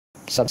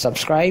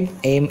Subscribe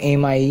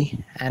AIM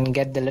and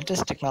get the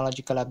latest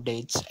technological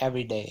updates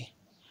every day.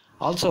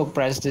 Also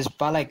press this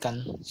bell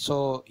icon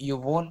so you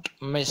won't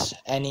miss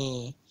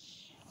any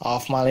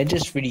of my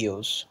latest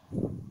videos.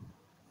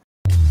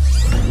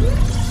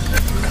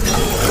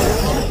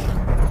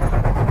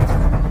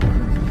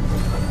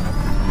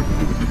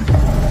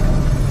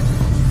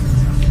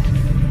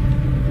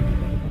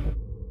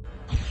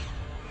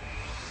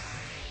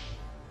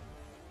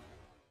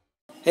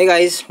 Hey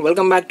guys,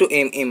 welcome back to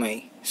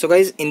AIM. So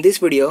guys, in this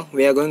video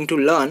we are going to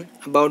learn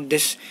about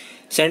this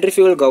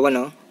centrifugal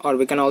governor, or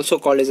we can also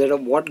call it a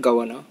watt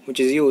governor, which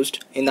is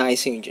used in the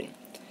IC engine.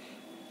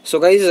 So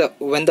guys,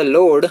 when the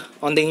load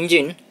on the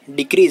engine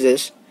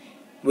decreases,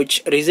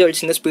 which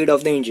results in the speed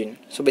of the engine,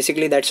 so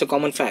basically that's a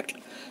common fact,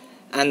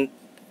 and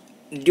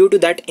due to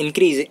that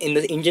increase in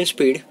the engine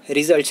speed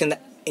results in the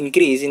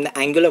increase in the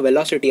angular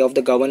velocity of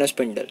the governor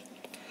spindle.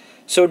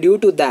 So due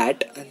to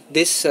that,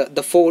 this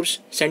the force,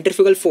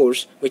 centrifugal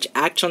force, which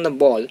acts on the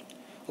ball,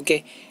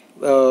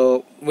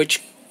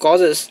 which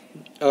causes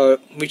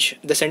which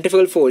the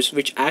centrifugal force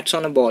which acts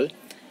on a ball,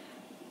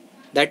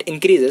 that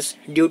increases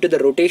due to the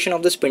rotation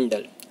of the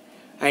spindle,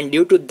 and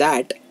due to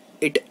that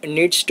it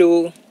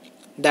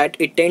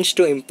tends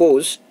to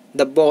impose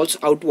the balls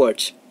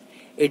outwards.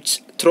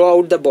 It's throw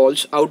out the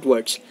balls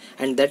outwards,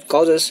 and that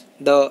causes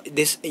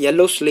this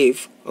yellow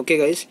sleeve. Okay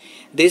guys,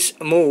 this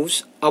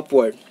moves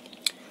upward.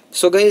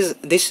 So guys,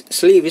 this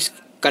sleeve is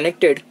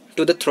connected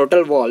to the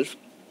throttle valve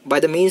by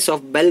the means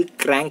of bell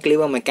crank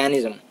lever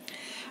mechanism,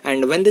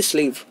 and when the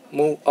sleeve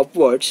move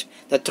upwards,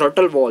 the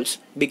throttle valves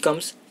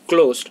becomes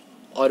closed,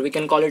 or we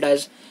can call it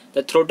as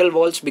the throttle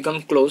valves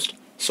become closed,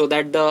 so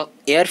that the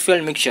air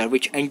fuel mixture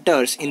which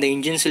enters in the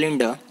engine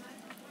cylinder,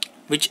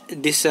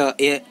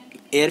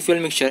 air fuel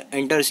mixture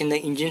enters in the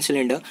engine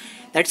cylinder,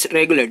 that's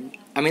regulated,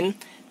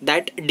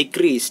 that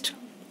decreased.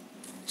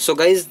 So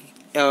guys,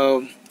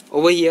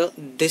 over here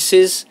this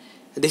is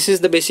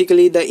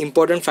basically the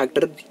important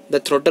factor,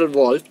 the throttle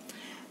valve.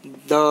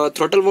 The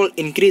throttle valve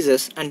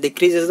increases and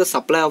decreases the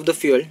supply of the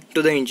fuel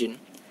to the engine,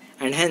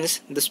 and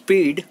hence the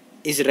speed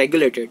is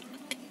regulated.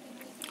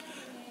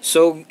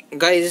 So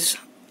guys,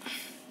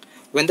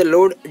 when the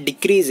load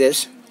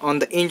decreases on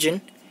the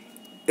engine,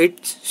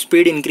 its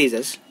speed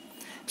increases.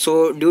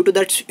 So due to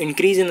that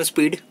increase in the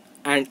speed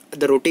and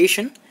the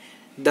rotation,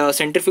 the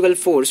centrifugal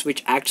force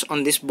which acts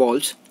on these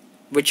balls,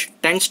 which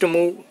tends to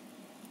move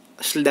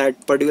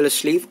that particular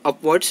sleeve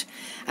upwards,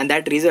 and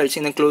that results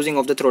in the closing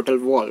of the throttle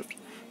valve.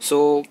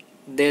 So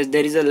there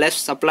is a less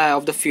supply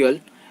of the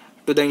fuel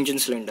to the engine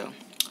cylinder.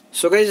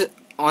 So guys,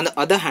 on the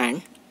other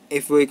hand,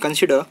 if we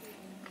consider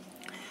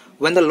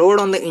when the load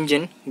on the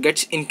engine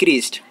gets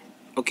increased,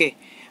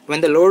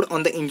 when the load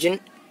on the engine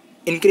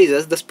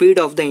increases, the speed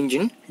of the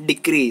engine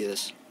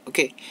decreases.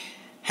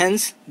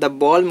 Hence the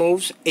ball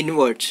moves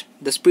inwards.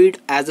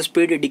 As the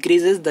speed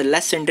decreases, the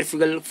less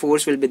centrifugal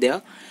force will be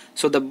there,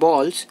 so the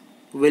balls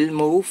will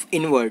move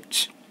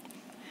inwards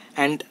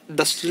and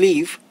the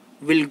sleeve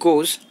will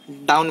goes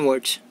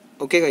downwards.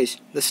 Guys,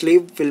 the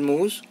sleeve will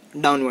move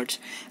downwards,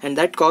 and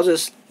that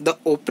causes the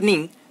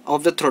opening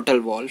of the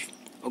throttle valve.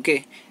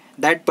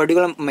 That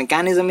particular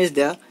mechanism is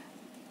there.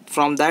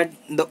 From that,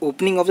 the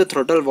opening of the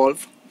throttle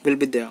valve will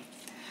be there.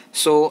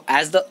 So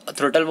as the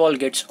throttle valve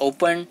gets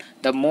opened,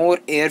 the more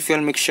air fuel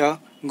mixture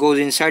goes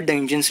inside the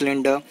engine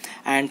cylinder,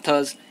 and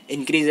thus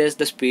increases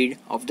the speed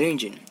of the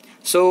engine.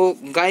 So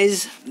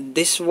guys,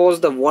 this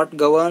was the watt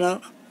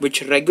governor,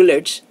 which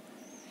regulates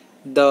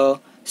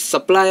the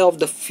supply of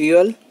the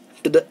fuel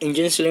to the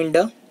engine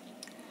cylinder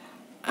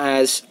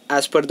as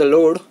per the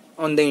load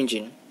on the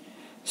engine.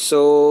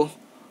 So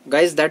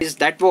guys,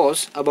 that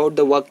was about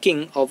the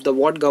working of the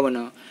watt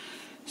governor.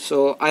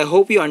 So I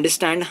hope you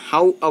understand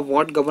how a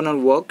watt governor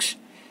works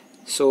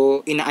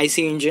so in IC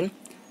engine.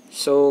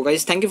 So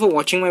guys, thank you for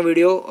watching my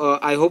video.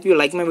 I hope you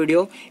like my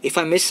video. If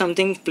I missed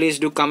something, please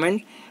do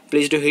comment,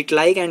 please do hit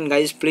like, and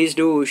guys, please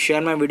do share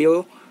my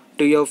video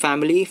to your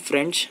family,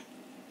 friends,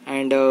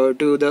 and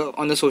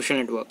on the social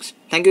networks.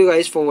 Thank you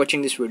guys for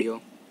watching this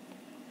video.